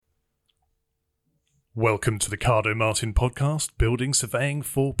Welcome to the Cardo Martin podcast, Building Surveying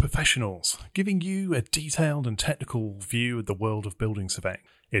for Professionals, giving you a detailed and technical view of the world of building surveying.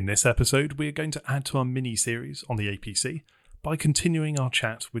 In this episode, we are going to add to our mini-series on the APC by continuing our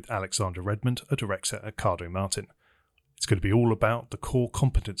chat with Alexandra Redmond, a director at Cardo Martin. It's going to be all about the core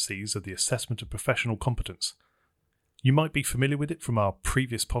competencies of the assessment of professional competence. You might be familiar with it from our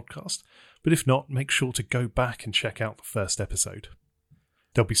previous podcast, but if not, make sure to go back and check out the first episode.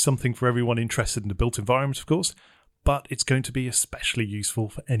 There'll be something for everyone interested in the built environment, of course, but it's going to be especially useful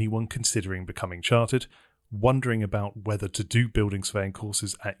for anyone considering becoming chartered, wondering about whether to do building surveying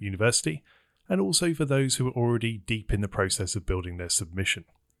courses at university, and also for those who are already deep in the process of building their submission.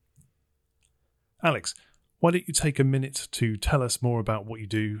 Alex, why don't you take a minute to tell us more about what you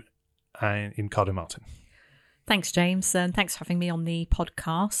do in Cardo Martin? Thanks, James, and thanks for having me on the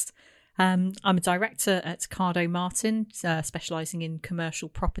podcast. I'm a director at Cardo Martin, specialising in commercial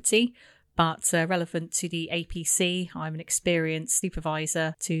property, but relevant to the APC. I'm an experienced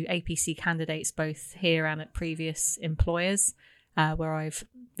supervisor to APC candidates both here and at previous employers, where I've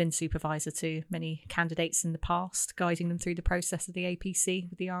been supervisor to many candidates in the past, guiding them through the process of the APC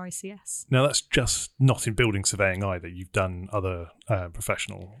with the RICS. Now, that's just not in building surveying either. You've done other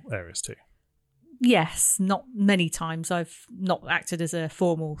professional areas too. Yes, not many times. I've not acted as a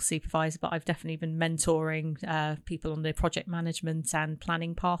formal supervisor, but I've definitely been mentoring people on the project management and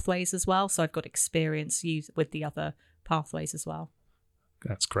planning pathways as well. So I've got experience with the other pathways as well.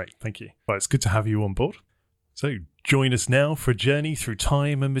 That's great. Thank you. Well, it's good to have you on board. So join us now for a journey through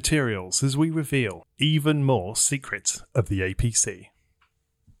time and materials as we reveal even more secrets of the APC.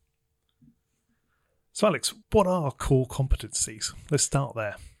 So Alex, what are core competencies? Let's start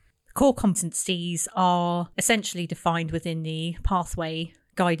there. Core competencies are essentially defined within the pathway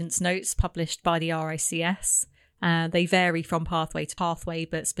guidance notes published by the RICS. They vary from pathway to pathway,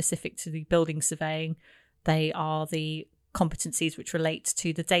 but specific to the building surveying, they are the competencies which relate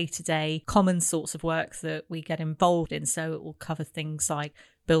to the day-to-day common sorts of work that we get involved in. So it will cover things like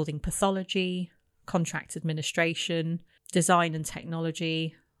building pathology, contract administration, design and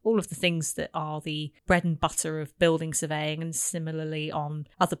technology, all of the things that are the bread and butter of building surveying. And similarly on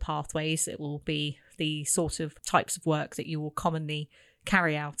other pathways, it will be the sort of types of work that you will commonly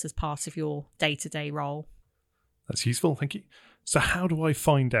carry out as part of your day-to-day role. That's useful, thank you. So how do I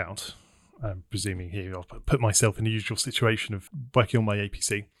find out, I'm presuming here I'll put myself in the usual situation of working on my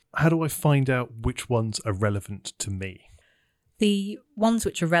APC, how do I find out which ones are relevant to me? The ones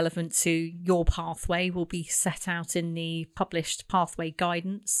which are relevant to your pathway will be set out in the published pathway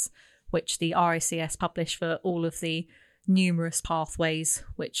guidance, which the RICS publish for all of the numerous pathways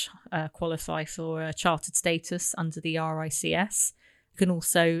which qualify for a chartered status under the RICS. You can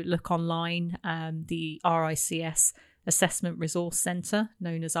also look online. The RICS Assessment Resource Centre,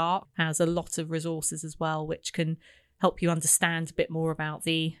 known as ARC, has a lot of resources as well, which can help you understand a bit more about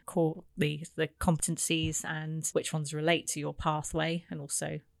the core, the competencies and which ones relate to your pathway and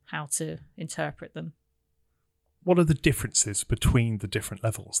also how to interpret them. What are the differences between the different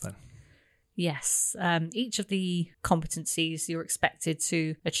levels then? Yes, each of the competencies you're expected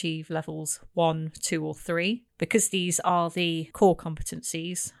to achieve levels 1, 2 or 3. Because these are the core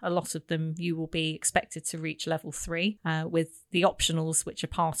competencies, a lot of them you will be expected to reach level 3. With the optionals, which are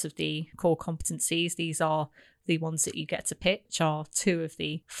part of the core competencies, these are the ones that you get to pick, which are 2 of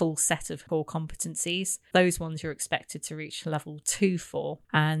the full set of core competencies. Those ones you're expected to reach level 2 for.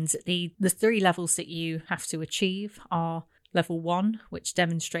 And the 3 levels that you have to achieve are Level 1, which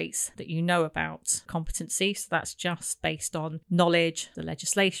demonstrates that you know about competency. So that's just based on knowledge, the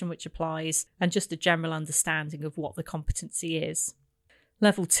legislation which applies, and just a general understanding of what the competency is.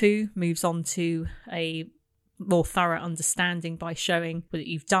 Level 2 moves on to a more thorough understanding by showing that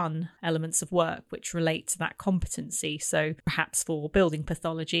you've done elements of work which relate to that competency. So perhaps for building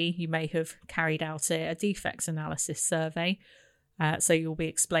pathology, you may have carried out a defects analysis survey. So you'll be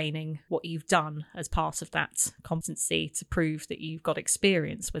explaining what you've done as part of that competency to prove that you've got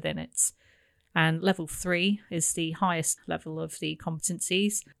experience within it. And level 3 is the highest level of the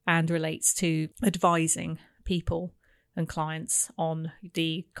competencies and relates to advising people and clients on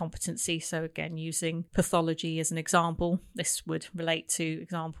the competency. So again, using pathology as an example, this would relate to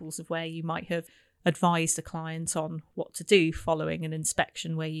examples of where you might have advised a client on what to do following an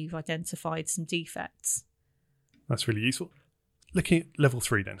inspection where you've identified some defects. That's really useful. Looking at level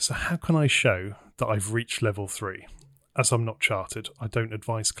 3 then, so how can I show that I've reached level 3? As I'm not chartered, I don't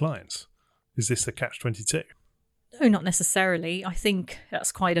advise clients. Is this a catch-22? No, not necessarily. I think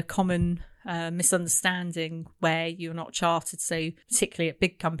that's quite a common misunderstanding where you're not chartered. So particularly at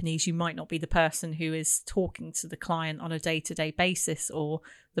big companies, you might not be the person who is talking to the client on a day-to-day basis or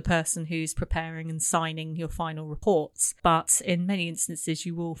the person who's preparing and signing your final reports. But in many instances,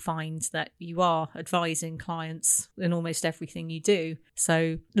 you will find that you are advising clients in almost everything you do.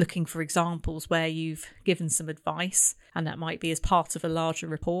 So looking for examples where you've given some advice, and that might be as part of a larger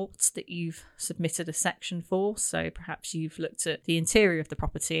report that you've submitted a section for. So perhaps you've looked at the interior of the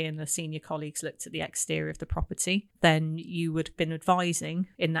property and the senior colleagues looked at the exterior of the property. Then you would have been advising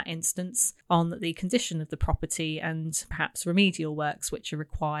in that instance on the condition of the property and perhaps remedial works which are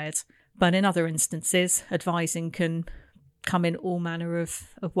required. But in other instances, advising can come in all manner of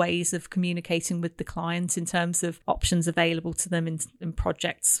ways of communicating with the client in terms of options available to them in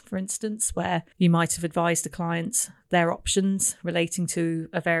projects, for instance, where you might have advised the client their options relating to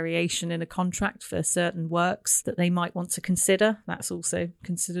a variation in a contract for certain works that they might want to consider. That's also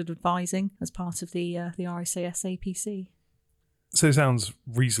considered advising as part of the RICS APC. So it sounds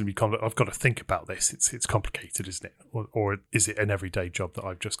reasonably complex. I've got to think about this. It's complicated, isn't it? Or is it an everyday job that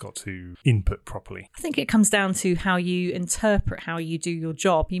I've just got to input properly? I think it comes down to how you interpret how you do your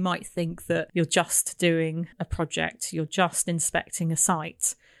job. You might think that you're just doing a project, you're just inspecting a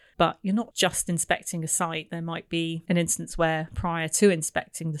site, but you're not just inspecting a site. There might be an instance where prior to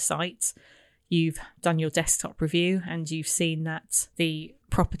inspecting the site, you've done your desktop review and you've seen that the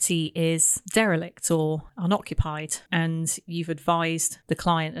property is derelict or unoccupied, and you've advised the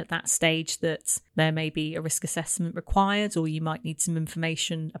client at that stage that there may be a risk assessment required, or you might need some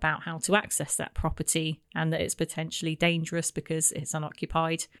information about how to access that property, and that it's potentially dangerous because it's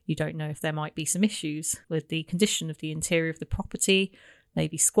unoccupied. You don't know if there might be some issues with the condition of the interior of the property,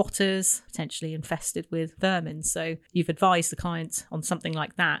 maybe squatters, potentially infested with vermin. So you've advised the client on something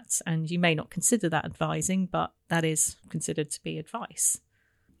like that, and you may not consider that advising, but that is considered to be advice.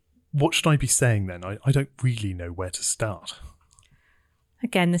 What should I be saying then? I don't really know where to start.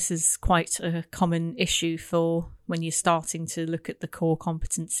 Again, this is quite a common issue for when you're starting to look at the core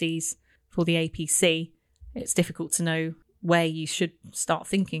competencies for the APC. It's difficult to know where you should start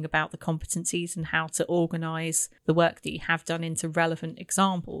thinking about the competencies and how to organise the work that you have done into relevant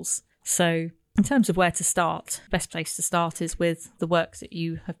examples. So in terms of where to start, the best place to start is with the work that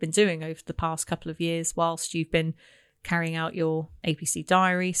you have been doing over the past couple of years whilst you've been carrying out your APC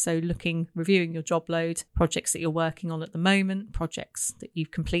diary. So reviewing your job load, projects that you're working on at the moment, projects that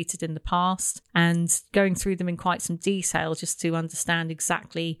you've completed in the past, and going through them in quite some detail just to understand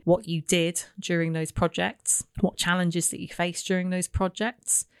exactly what you did during those projects, what challenges that you faced during those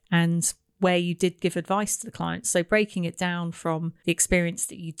projects, and where you did give advice to the client. So breaking it down from the experience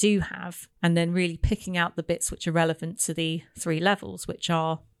that you do have, and then really picking out the bits which are relevant to the 3 levels, which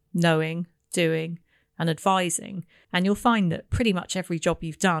are knowing, doing, and advising. And you'll find that pretty much every job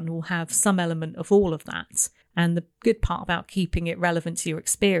you've done will have some element of all of that. And the good part about keeping it relevant to your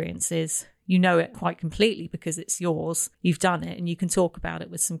experience is you know it quite completely because it's yours. You've done it and you can talk about it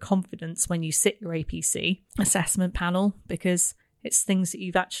with some confidence when you sit your APC assessment panel, because it's things that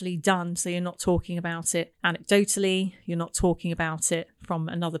you've actually done. So you're not talking about it anecdotally. You're not talking about it from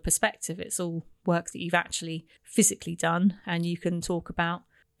another perspective. It's all work that you've actually physically done and you can talk about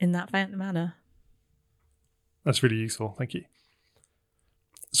in that manner. That's really useful. Thank you.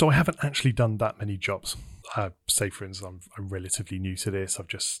 So I haven't actually done that many jobs. Say, for instance, I'm relatively new to this. I've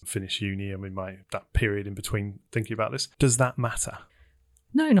just finished uni. I'm in that period in between thinking about this. Does that matter?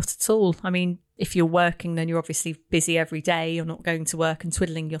 No, not at all. I mean, if you're working, then you're obviously busy every day. You're not going to work and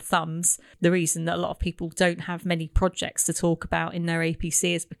twiddling your thumbs. The reason that a lot of people don't have many projects to talk about in their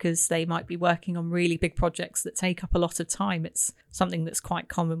APC is because they might be working on really big projects that take up a lot of time. It's something that's quite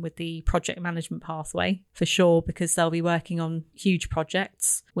common with the project management pathway, for sure, because they'll be working on huge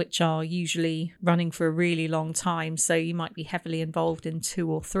projects, which are usually running for a really long time. So you might be heavily involved in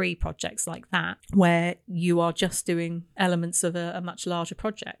 2 or 3 projects like that, where you are just doing elements of a much larger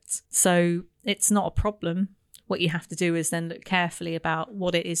project. So it's not a problem. What you have to do is then look carefully about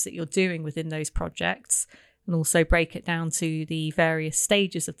what it is that you're doing within those projects, and also break it down to the various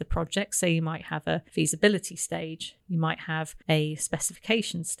stages of the project. So you might have a feasibility stage, you might have a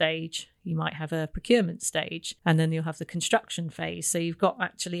specification stage, you might have a procurement stage, and then you'll have the construction phase. So you've got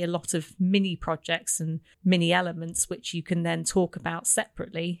actually a lot of mini projects and mini elements which you can then talk about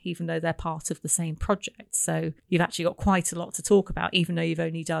separately, even though they're part of the same project. So you've actually got quite a lot to talk about, even though you've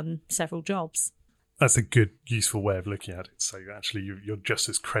only done several jobs. That's a good, useful way of looking at it. So actually, you're just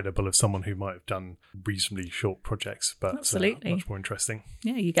as credible as someone who might have done reasonably short projects, but absolutely much more interesting.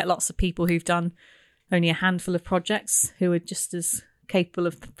 Yeah, you get lots of people who've done only a handful of projects who are just as capable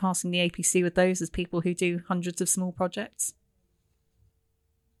of passing the APC with those as people who do hundreds of small projects.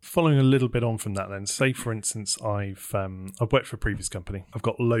 Following a little bit on from that then, say for instance I've worked for a previous company. I've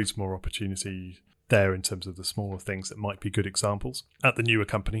got loads more opportunity there in terms of the smaller things that might be good examples. At the newer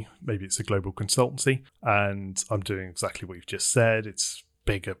company, maybe it's a global consultancy, and I'm doing exactly what you've just said. It's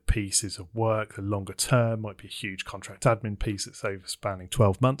bigger pieces of work. The longer term might be a huge contract admin piece that's over spanning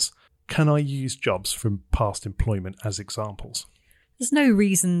 12 months. Can I use jobs from past employment as examples? There's no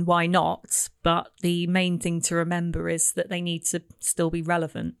reason why not, but the main thing to remember is that they need to still be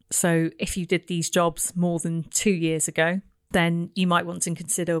relevant. So if you did these jobs more than 2 years ago, then you might want to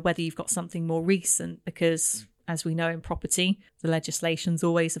consider whether you've got something more recent, because as we know in property, the legislation's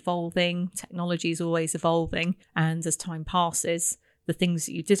always evolving, technology is always evolving, and as time passes, the things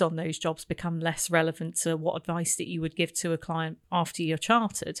that you did on those jobs become less relevant to what advice that you would give to a client after you're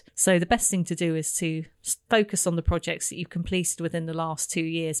chartered. So the best thing to do is to focus on the projects that you've completed within the last 2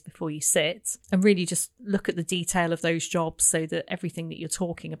 years before you sit, and really just look at the detail of those jobs so that everything that you're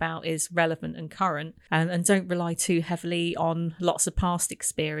talking about is relevant and current, and don't rely too heavily on lots of past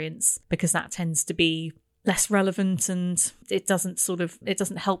experience, because that tends to be less relevant, and it doesn't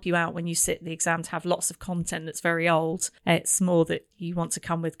help you out when you sit the exam to have lots of content that's very old. It's more that you want to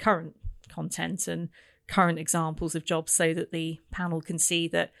come with current content and current examples of jobs so that the panel can see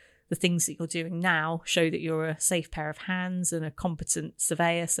that the things that you're doing now show that you're a safe pair of hands and a competent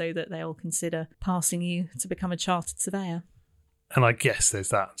surveyor, so that they'll consider passing you to become a chartered surveyor. And I guess there's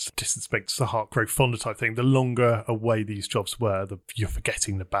that distance makes the heart grow fonder type thing. The longer away these jobs were, you're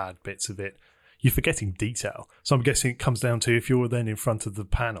forgetting the bad bits of it. You're forgetting detail. So I'm guessing it comes down to, if you're then in front of the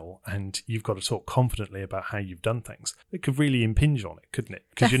panel and you've got to talk confidently about how you've done things, it could really impinge on it, couldn't it?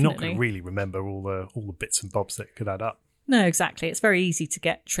 Because you're not going to really remember all the bits and bobs that could add up. No, exactly. It's very easy to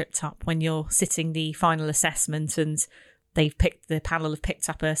get tripped up when you're sitting the final assessment and the panel have picked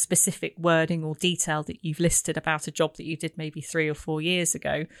up a specific wording or detail that you've listed about a job that you did maybe 3 or 4 years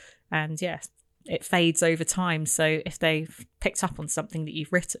ago. And yes, it fades over time. So if they've picked up on something that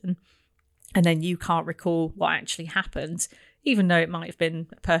you've written, and then you can't recall what actually happened, even though it might have been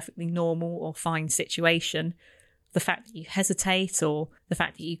a perfectly normal or fine situation, the fact that you hesitate or the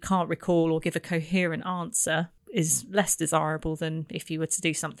fact that you can't recall or give a coherent answer is less desirable than if you were to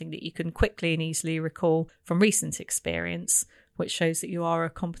do something that you can quickly and easily recall from recent experience, which shows that you are a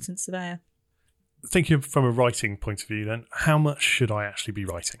competent surveyor. Thinking from a writing point of view then, how much should I actually be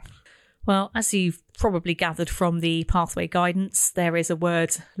writing? Well, as you've probably gathered from the pathway guidance, there is a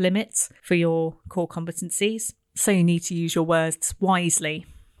word limit for your core competencies, so you need to use your words wisely.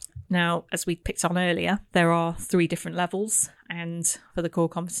 Now, as we picked on earlier, there are 3 different levels, and for the core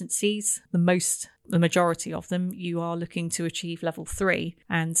competencies, the majority of them, you are looking to achieve level 3,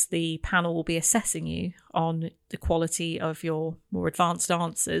 and the panel will be assessing you on the quality of your more advanced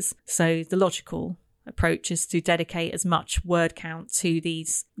answers. So the logical approach is to dedicate as much word count to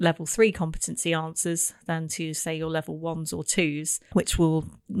these level 3 competency answers than to, say, your level 1s or 2s, which will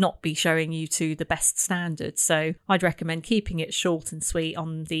not be showing you to the best standard. So I'd recommend keeping it short and sweet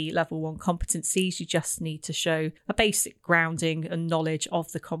on the level 1 competencies. You just need to show a basic grounding and knowledge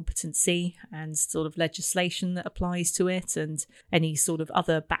of the competency and sort of legislation that applies to it and any sort of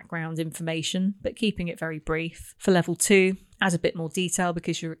other background information, but keeping it very brief. For level 2, add a bit more detail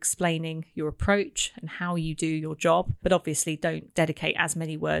because you're explaining your approach and how you do your job, but obviously don't dedicate as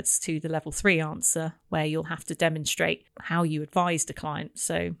many words to the level 3 answer where you'll have to demonstrate how you advised a client.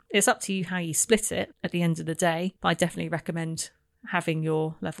 So it's up to you how you split it at the end of the day, but I definitely recommend having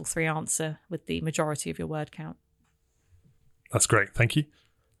your level 3 answer with the majority of your word count. That's great, thank you.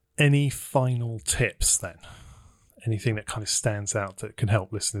 Any final tips then? Anything that kind of stands out that can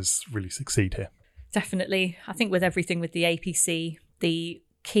help listeners really succeed here? Definitely. I think with everything with the APC, the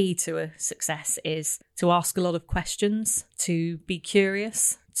key to a success is to ask a lot of questions, to be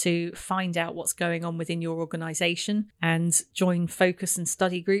curious, to find out what's going on within your organisation and join focus and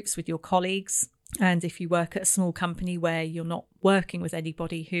study groups with your colleagues. And if you work at a small company where you're not working with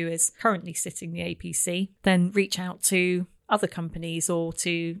anybody who is currently sitting the APC, then reach out to other companies or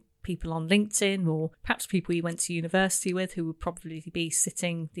to people on LinkedIn or perhaps people you went to university with who would probably be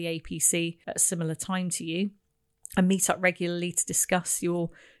sitting the APC at a similar time to you, and meet up regularly to discuss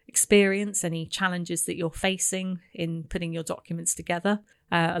your experience, any challenges that you're facing in putting your documents together.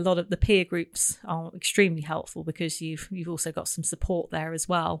 A lot of the peer groups are extremely helpful because you've also got some support there as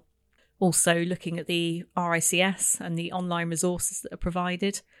well. Also looking at the RICS and the online resources that are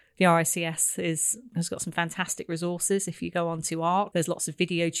provided. The RICS has got some fantastic resources. If you go onto ARC, there's lots of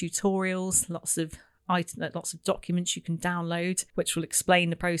video tutorials, lots of documents you can download, which will explain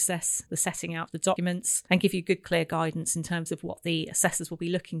the process, the setting out the documents, and give you good, clear guidance in terms of what the assessors will be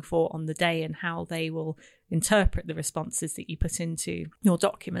looking for on the day and how they will interpret the responses that you put into your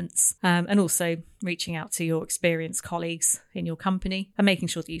documents, and also reaching out to your experienced colleagues in your company and making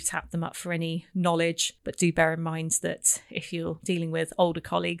sure that you tap them up for any knowledge. But do bear in mind that if you're dealing with older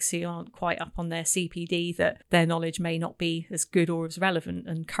colleagues who aren't quite up on their CPD, that their knowledge may not be as good or as relevant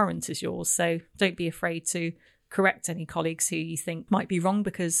and current as yours. So don't be afraid to correct any colleagues who you think might be wrong,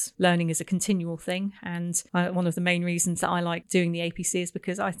 because learning is a continual thing. And one of the main reasons that I like doing the APC is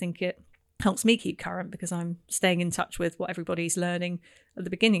because I think it helps me keep current, because I'm staying in touch with what everybody's learning at the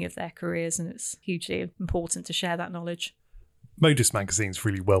beginning of their careers, and it's hugely important to share that knowledge. Modus magazine's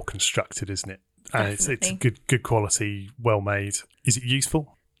really well constructed, isn't it? And it's good quality, well made. Is it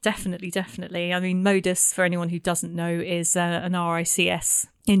useful? Definitely. I mean, Modus, for anyone who doesn't know, is an RICS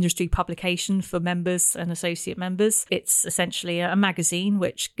industry publication for members and associate members. It's essentially a magazine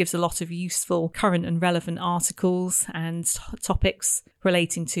which gives a lot of useful, current and relevant articles and topics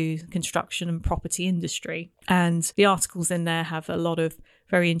relating to construction and property industry. And the articles in there have a lot of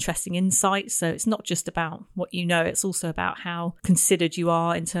very interesting insights. So it's not just about what you know, it's also about how considered you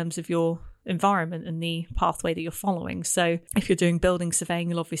are in terms of your environment and the pathway that you're following. So if you're doing building surveying,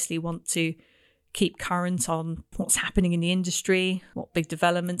 you'll obviously want to keep current on what's happening in the industry, what big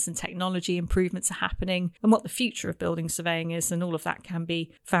developments and technology improvements are happening, and what the future of building surveying is. And all of that can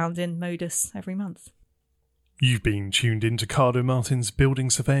be found in Modus every month. You've been tuned into Cardo Martin's Building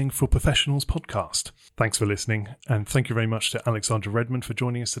Surveying for Professionals podcast. Thanks for listening, and thank you very much to Alexandra Redmond for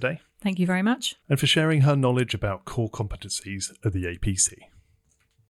joining us today. Thank you very much. And for sharing her knowledge about core competencies of the APC.